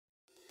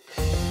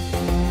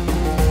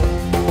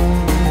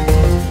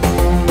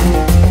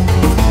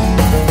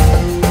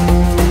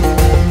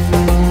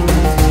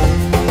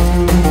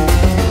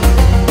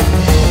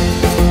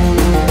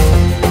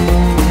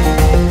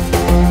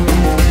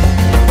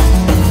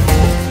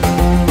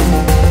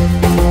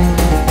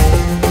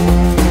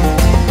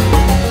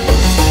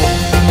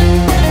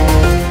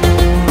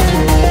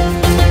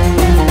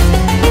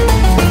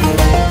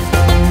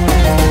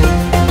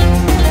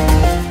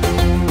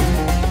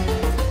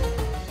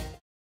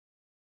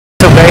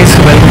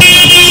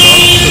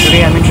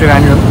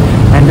Trivandrum,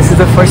 and this is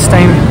the first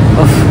time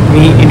of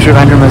me in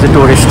Trivandrum as a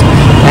tourist.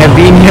 I have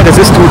been here as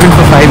a student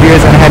for 5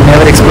 years and I had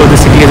never explored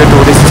the city as a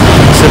tourist.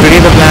 So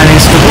today the plan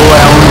is to go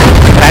around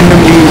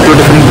randomly to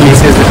different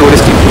places, the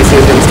touristy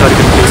places, the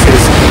historical places,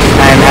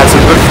 and have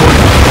some good food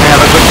and have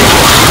a good day.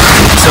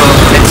 So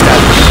let's start.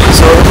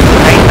 So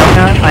right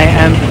now I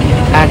am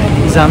at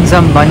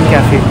Zamzam Bun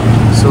Cafe.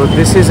 So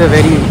this is a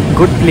very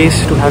good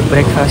place to have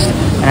breakfast,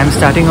 and I'm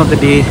starting off the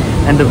day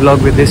and the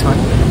vlog with this one.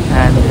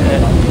 And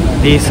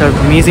they serve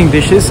amazing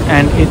dishes,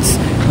 and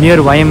it's near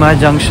YMR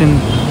Junction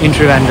in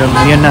Trivandrum,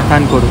 near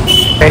Nathankodu.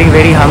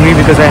 Very hungry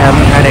because I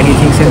haven't had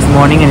anything since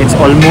morning, and it's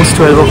almost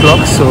 12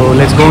 o'clock. So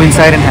let's go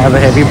inside and have a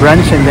heavy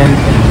brunch, and then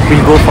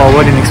we'll go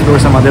forward and explore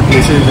some other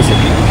places in the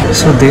city.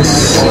 So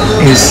this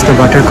is the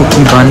butter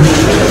cookie bun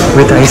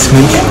with ice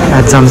milk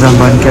at Zamzam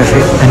Bun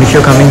Cafe, and if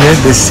you're coming here,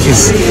 this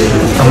is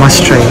a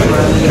must try.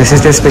 This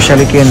is their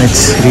specialty and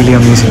it's really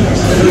amazing.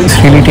 This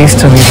really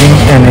tastes amazing,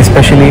 and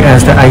especially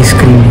as the ice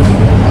cream,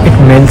 it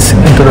melts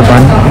into the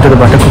bun, into the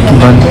butter cookie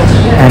bun,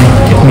 and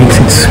it makes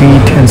it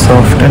sweet and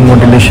soft and more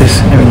delicious.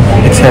 I mean,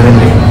 it's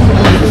heavenly.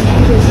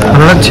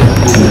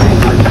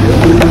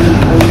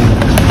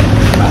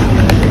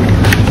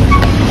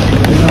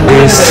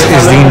 This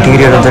is the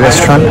interior of the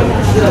restaurant.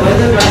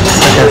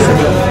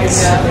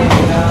 It's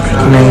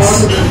pretty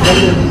nice.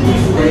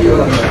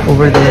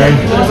 Over there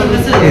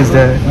is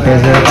the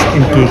desserts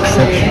and cake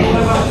section.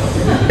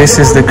 This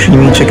is the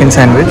creamy chicken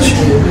sandwich.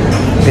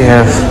 They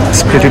have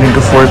split it into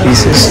 4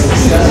 pieces,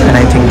 and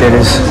I think there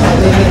is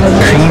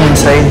cream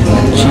inside,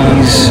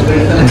 cheese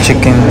and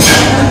chicken.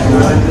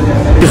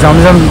 The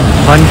Zamzam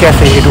Bun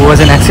Cafe, it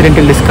was an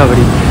accidental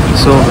discovery.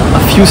 So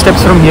a few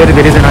steps from here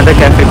there is another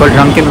cafe called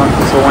Drunken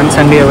Monkey. So one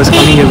Sunday I was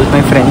coming here with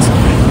my friends,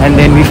 and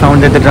then we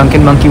found that the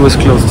Drunken Monkey was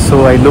closed.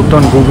 So I looked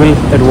on Google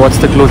at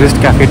what's the closest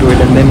cafe to it,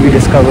 and then we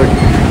discovered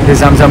the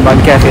Zamzam Bun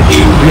Cafe.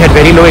 We had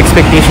very low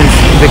expectations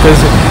because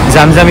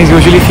Zamzam is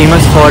usually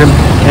famous for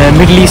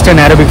Middle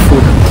Eastern Arabic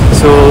food.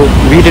 So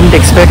we didn't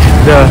expect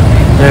the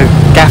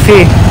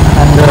cafe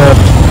and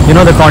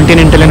the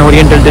continental and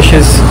oriental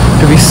dishes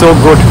to be so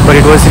good, but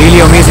it was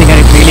really amazing and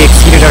it really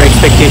exceeded our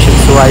expectations.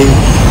 So I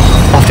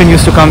often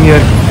used to come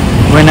here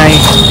when I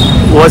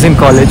was in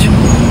college,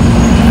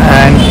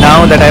 and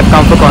now that I've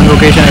come for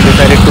convocation, I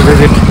decided to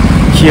visit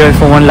here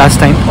for one last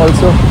time.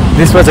 Also,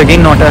 this was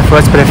again not our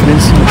first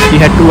preference. We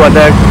had 2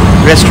 other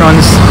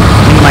restaurants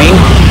in mind,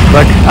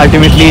 but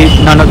ultimately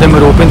none of them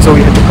were open, so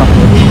we had to come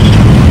here.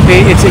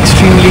 It's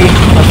extremely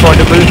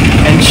affordable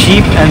and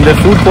cheap, and the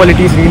food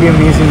quality is really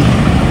amazing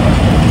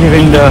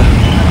given the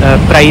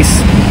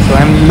price. So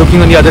I'm looking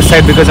on the other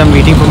side because I'm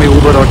waiting for my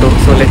Uber auto,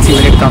 so let's see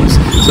when it comes.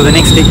 So the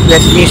next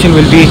destination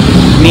will be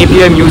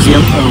Napier Museum,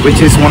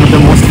 which is one of the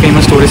most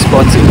famous tourist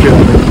spots in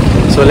Trivandrum.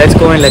 So let's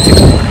go and let's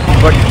explore.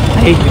 But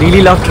I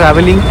really love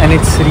traveling, and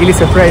it's really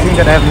surprising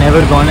that I've never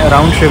gone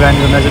around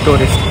Trivandrum as a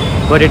tourist.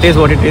 But it is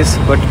what it is.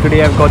 But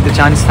today I've got the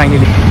chance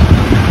finally.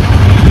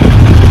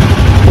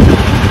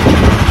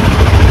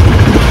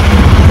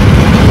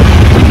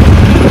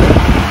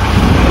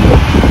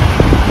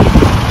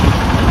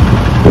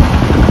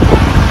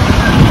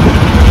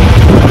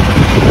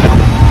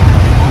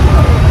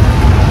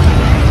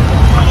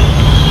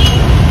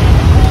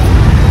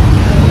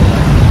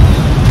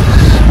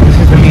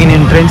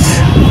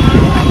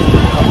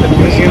 Of the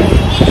museum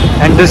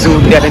and the zoo.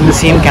 They are in the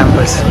same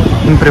campus,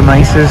 in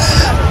premises,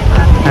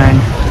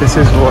 and this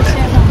is what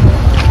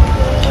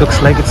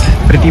looks like. It's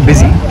pretty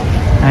busy,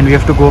 and we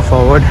have to go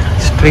forward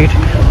straight,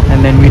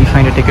 and then we'll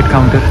find a ticket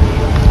counter.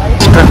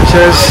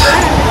 Structures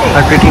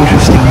are pretty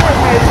interesting,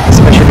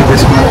 especially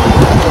this one,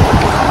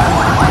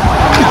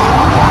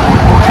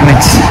 and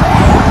it's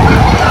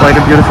quite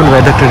a beautiful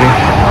weather today.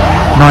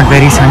 Not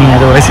very sunny,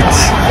 otherwise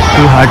it's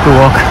too hard to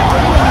walk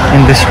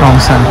in this strong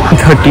sun.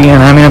 30,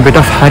 and I'm in a bit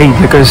of hurry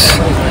because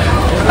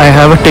I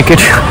have a ticket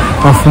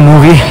of a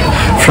movie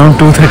from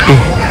 2:30,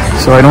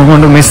 so I don't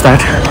want to miss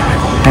that.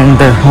 And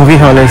the movie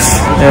hall is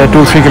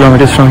 2-3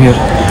 kilometers from here,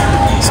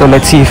 so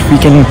let's see if we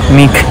can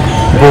make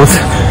both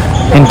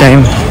in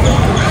time.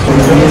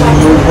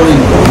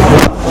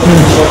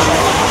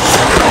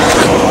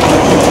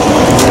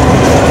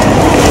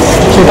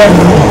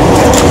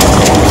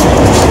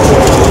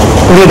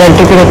 Adult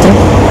ticket,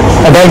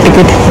 adult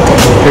ticket.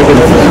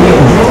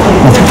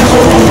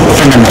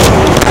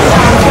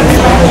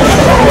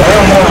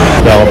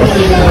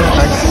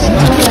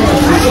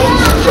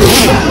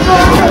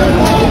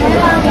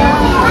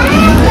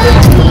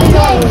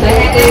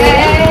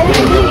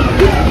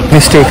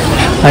 Mistake.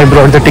 I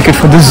brought the ticket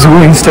for the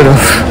zoo instead of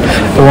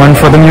the one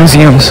for the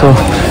museum. So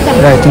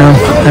right now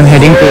I'm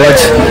heading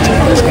towards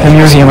the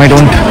museum.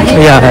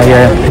 Yeah.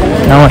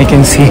 Now I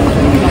can see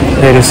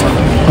there is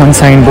one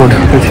signboard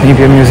with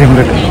Napier Museum.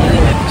 But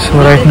so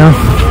right now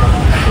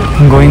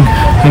I'm going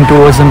in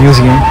towards the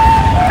museum.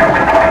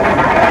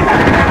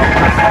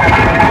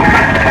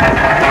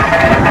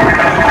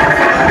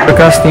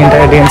 Across the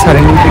entire day, and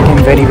suddenly it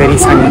became very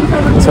sunny.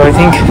 So I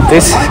think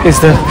this is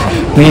the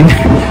main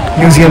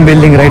museum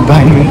building right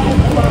behind me.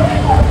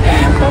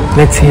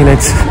 Let's see,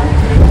 let's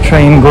try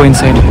and go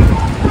inside.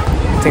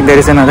 I think there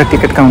is another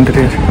ticket counter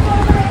here.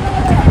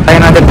 Buy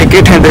another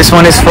ticket, and this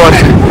one is for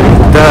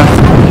the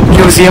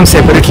museum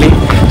separately.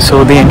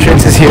 So the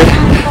entrance is here.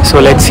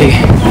 So let's see.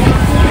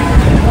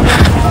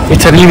 It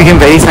suddenly became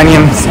very sunny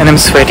and I'm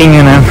sweating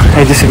and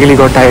I just really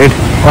got tired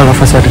all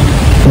of a sudden.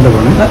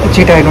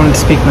 Cheetah, I don't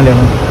speak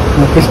Malayalam.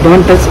 Please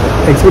don't touch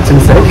exhibits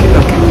inside.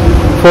 Okay.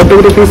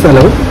 Photography is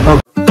allowed.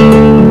 Okay.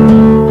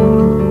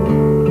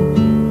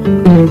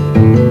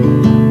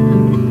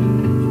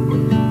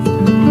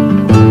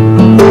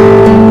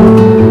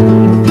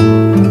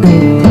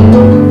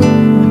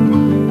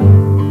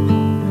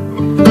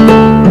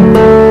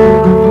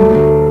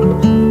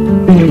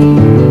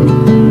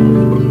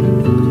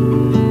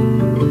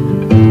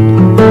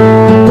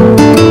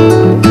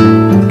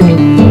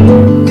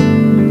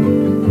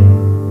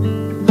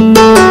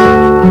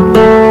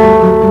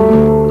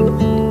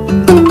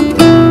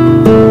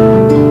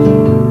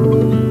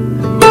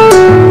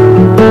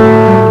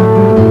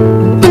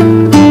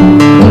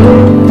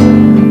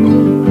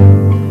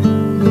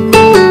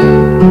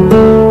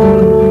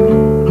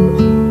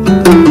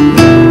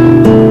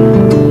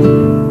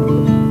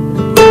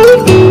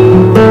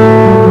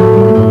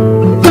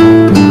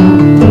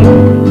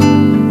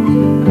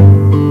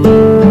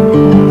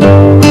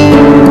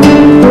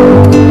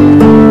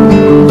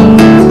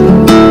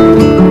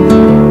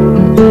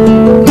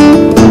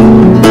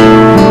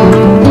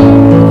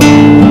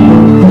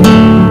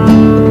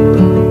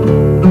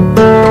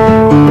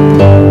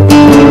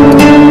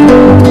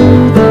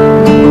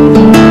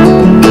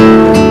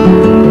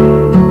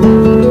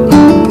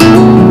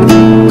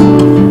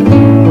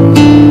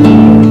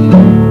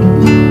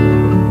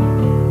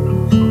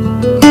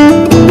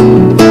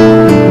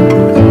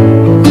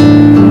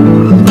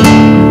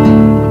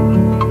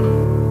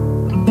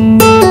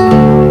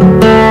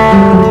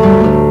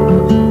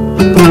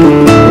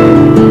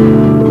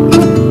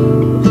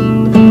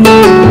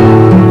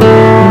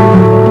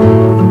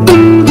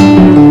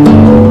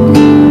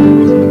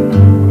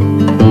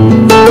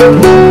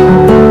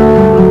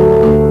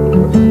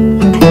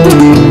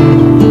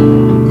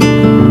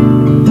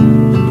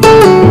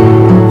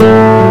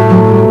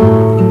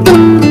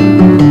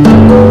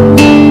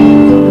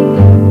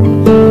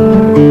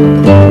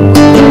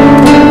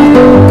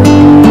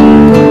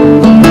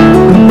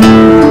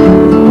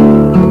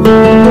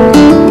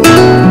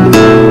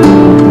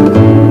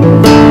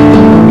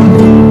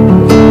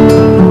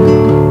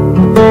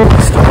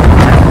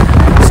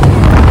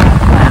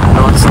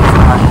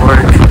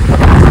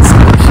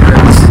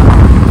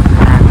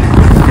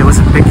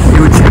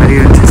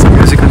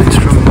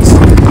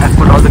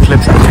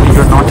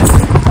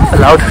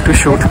 To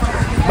shoot,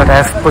 but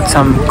I have put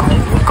some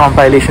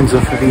compilations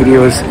of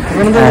videos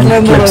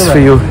and clips for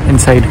you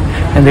inside,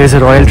 and there is a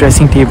royal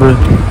dressing table,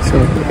 so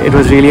it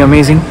was really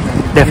amazing.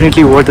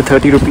 Definitely worth the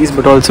 30 rupees,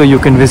 but also you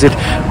can visit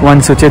one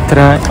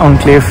Suchitra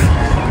enclave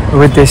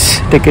with this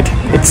ticket.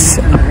 It's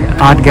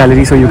art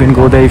gallery, so you can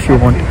go there if you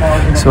want.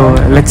 So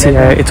let's see,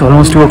 it's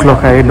almost 2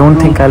 o'clock. I don't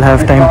think I'll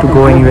have time to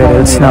go anywhere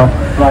else now.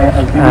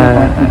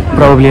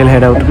 Probably I'll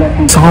head out.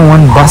 Saw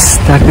one bus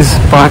that is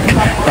parked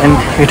and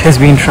it has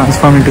been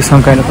transformed into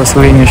some kind of a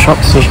souvenir shop,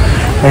 so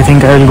I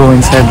think I'll go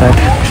inside that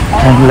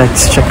and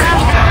let's check.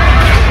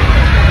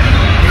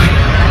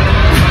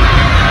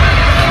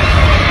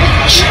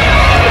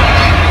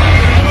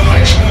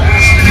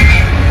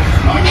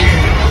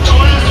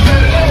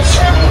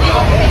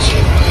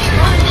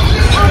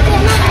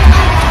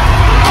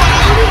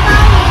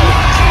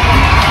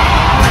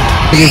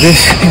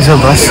 This is a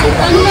bus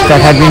that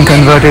had been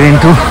converted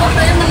into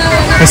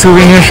a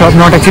souvenir shop.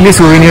 Not actually a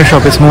souvenir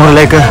shop, it's more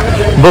like a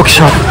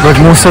bookshop, but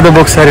most of the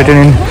books are written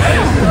in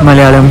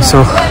Malayalam,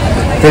 so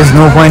there's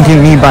no point in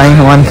me buying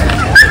one.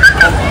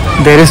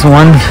 There is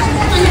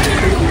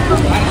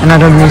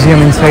another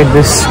museum inside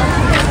this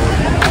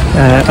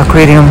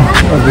aquarium,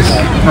 or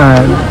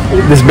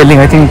this building.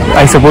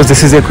 I suppose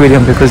this is the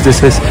aquarium because this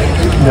is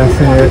the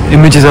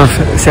images of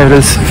several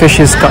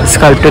fishes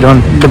sculpted on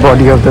the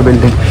body of the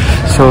building.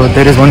 So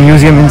there is one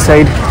museum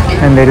inside,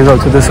 and there is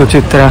also the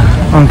Suchitra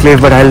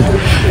enclave, but I'll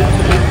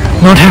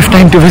not have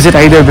time to visit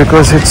either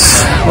because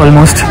it's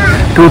almost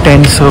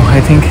 2:10, so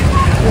I think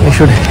I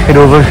should head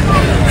over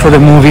for the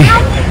movie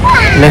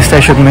lest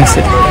I should miss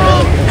it.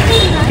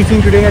 I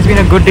think today has been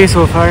a good day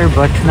so far,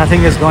 but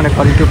nothing has gone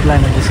according to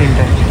plan at the same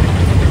time.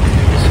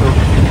 So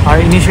our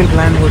initial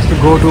plan was to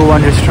go to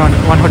one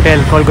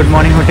hotel called Good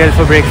Morning Hotel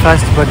for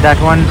breakfast, but that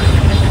one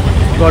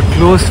got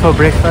closed for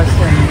breakfast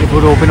and it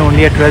would open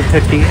only at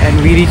 12:30,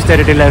 and we reached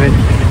there at 11.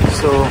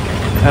 So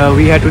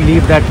we had to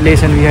leave that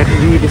place, and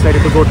we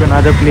decided to go to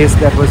another place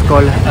that was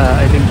called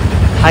I think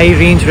High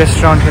Range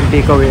Restaurant and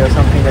Takeaway or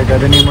something like that.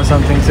 The name was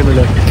something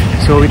similar.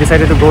 So we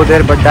decided to go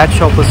there, but that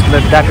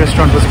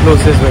restaurant was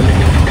closed as well.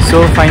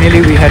 So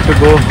finally we had to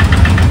go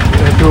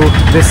to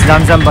this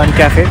Zamzam Bun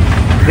Cafe.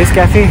 This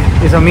cafe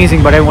is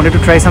amazing, but I wanted to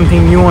try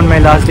something new on my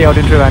last day out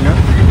in Trivandrum.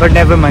 But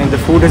never mind, the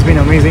food has been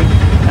amazing,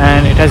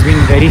 and it has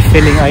been very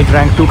filling. I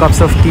drank 2 cups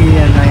of tea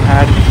and I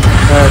had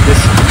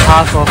this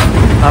half of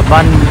a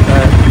bun,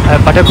 a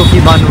butter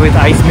cookie bun with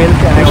ice milk,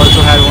 and I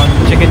also had one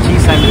chicken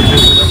cheese sandwich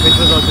which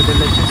was also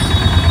delicious.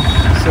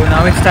 So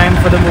now it's time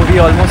for the movie.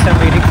 Almost I'm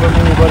waiting for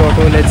my Uber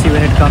auto. Let's see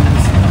when it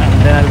comes, and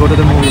then I'll go to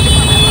the movie.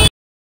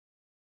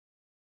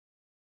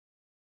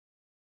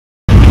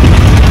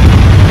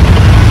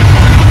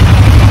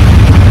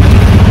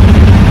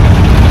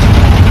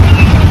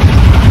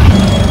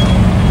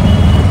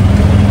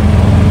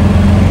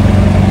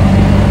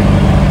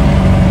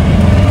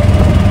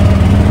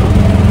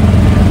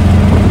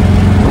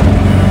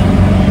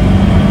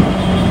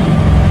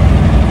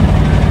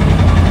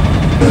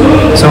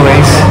 So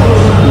guys,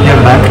 we are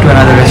back to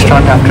another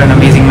restaurant after an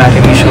amazing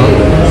matinee show.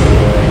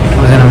 It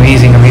was an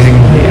amazing movie.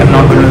 I'm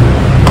not going to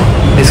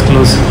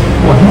disclose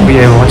what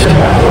movie I watched.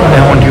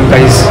 I want you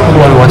guys who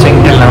are watching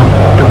till now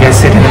to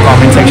guess it in the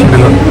comment section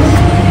below.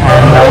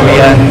 And now we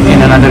are in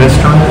another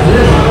restaurant.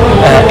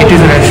 It is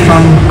a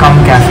restaurant cum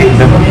cafe.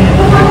 The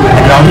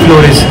ground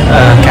floor is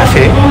a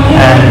cafe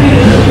and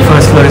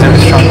first floor is a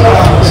restaurant.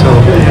 So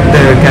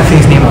the cafe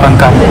is named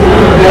Pankaj,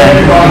 and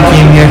we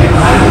came here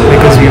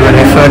because we were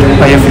referred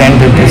by a friend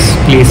that this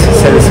place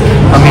sells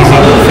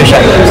amazing fish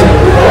items.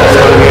 So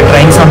we are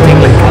trying something,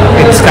 like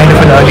it's kind of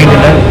an early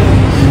dinner.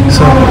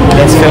 So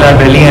let's fill our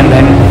belly and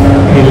then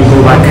we'll go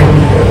back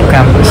to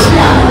campus.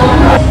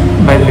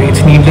 By the way,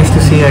 it's needless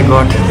to say I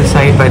got the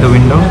side by the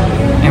window.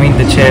 I mean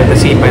the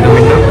seat by the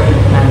window,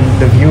 and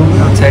the view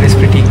outside is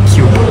pretty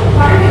cute.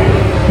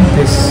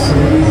 This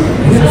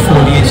is the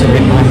foliage a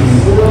bit behind me,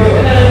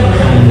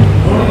 and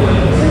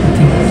I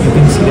think you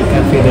can see the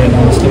cafe there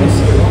downstairs.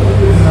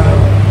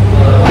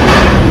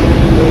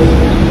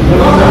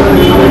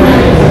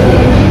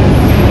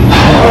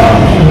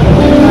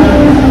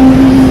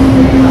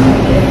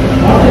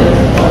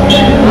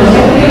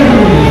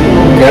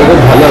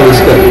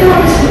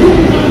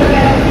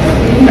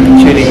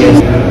 Actually, yes.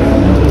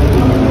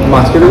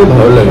 মাছটা খুব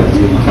ভালো লাগে।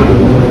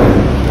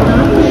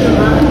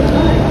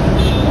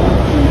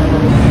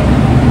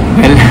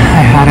 Well,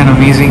 I had an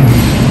amazing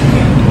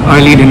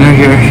early dinner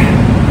here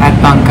at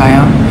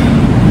Pankaya.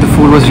 The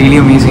food was really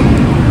amazing,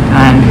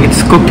 and it's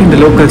cooked in the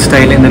local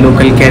style, in the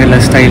local Kerala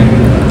style.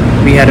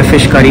 We had a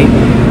fish curry,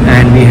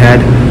 and we had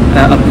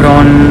a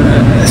prawn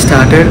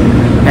starter,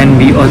 and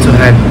we also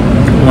had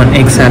one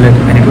egg salad,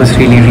 and it was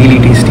really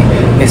tasty.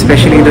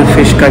 Especially the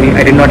fish curry,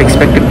 I did not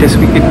expect it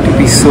to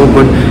be so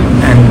good.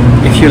 And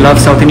if you love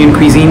South Indian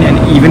cuisine, and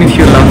even if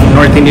you love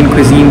North Indian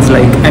cuisines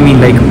like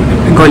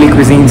Bengali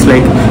cuisines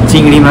like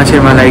chingdi machar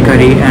malai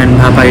curry and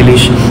bhapa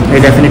ilish, I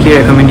definitely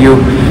recommend you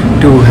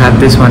to have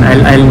this one.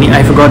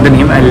 I forgot the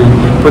name. I'll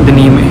put the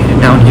name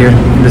down here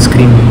on the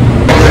screen.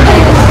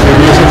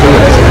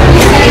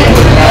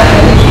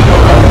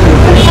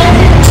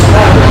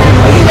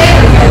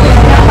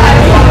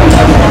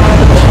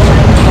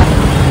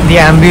 The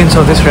ambience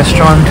of this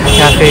restaurant,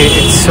 cafe,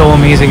 it's so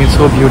amazing, it's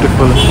so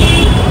beautiful.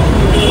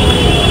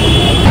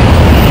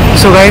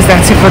 So guys,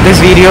 that's it for this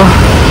video,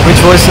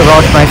 which was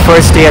about my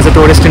first day as a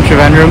tourist in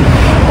Trivandrum,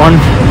 on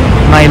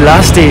my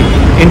last day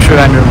in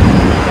Trivandrum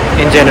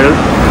in general.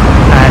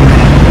 And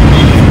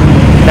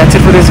that's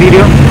it for this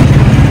video.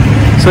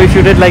 So if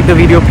you did like the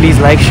video, please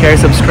like, share,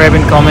 subscribe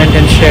and comment,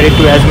 and share it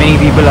to as many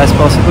people as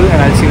possible, and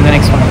I'll see you in the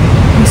next one.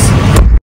 Peace.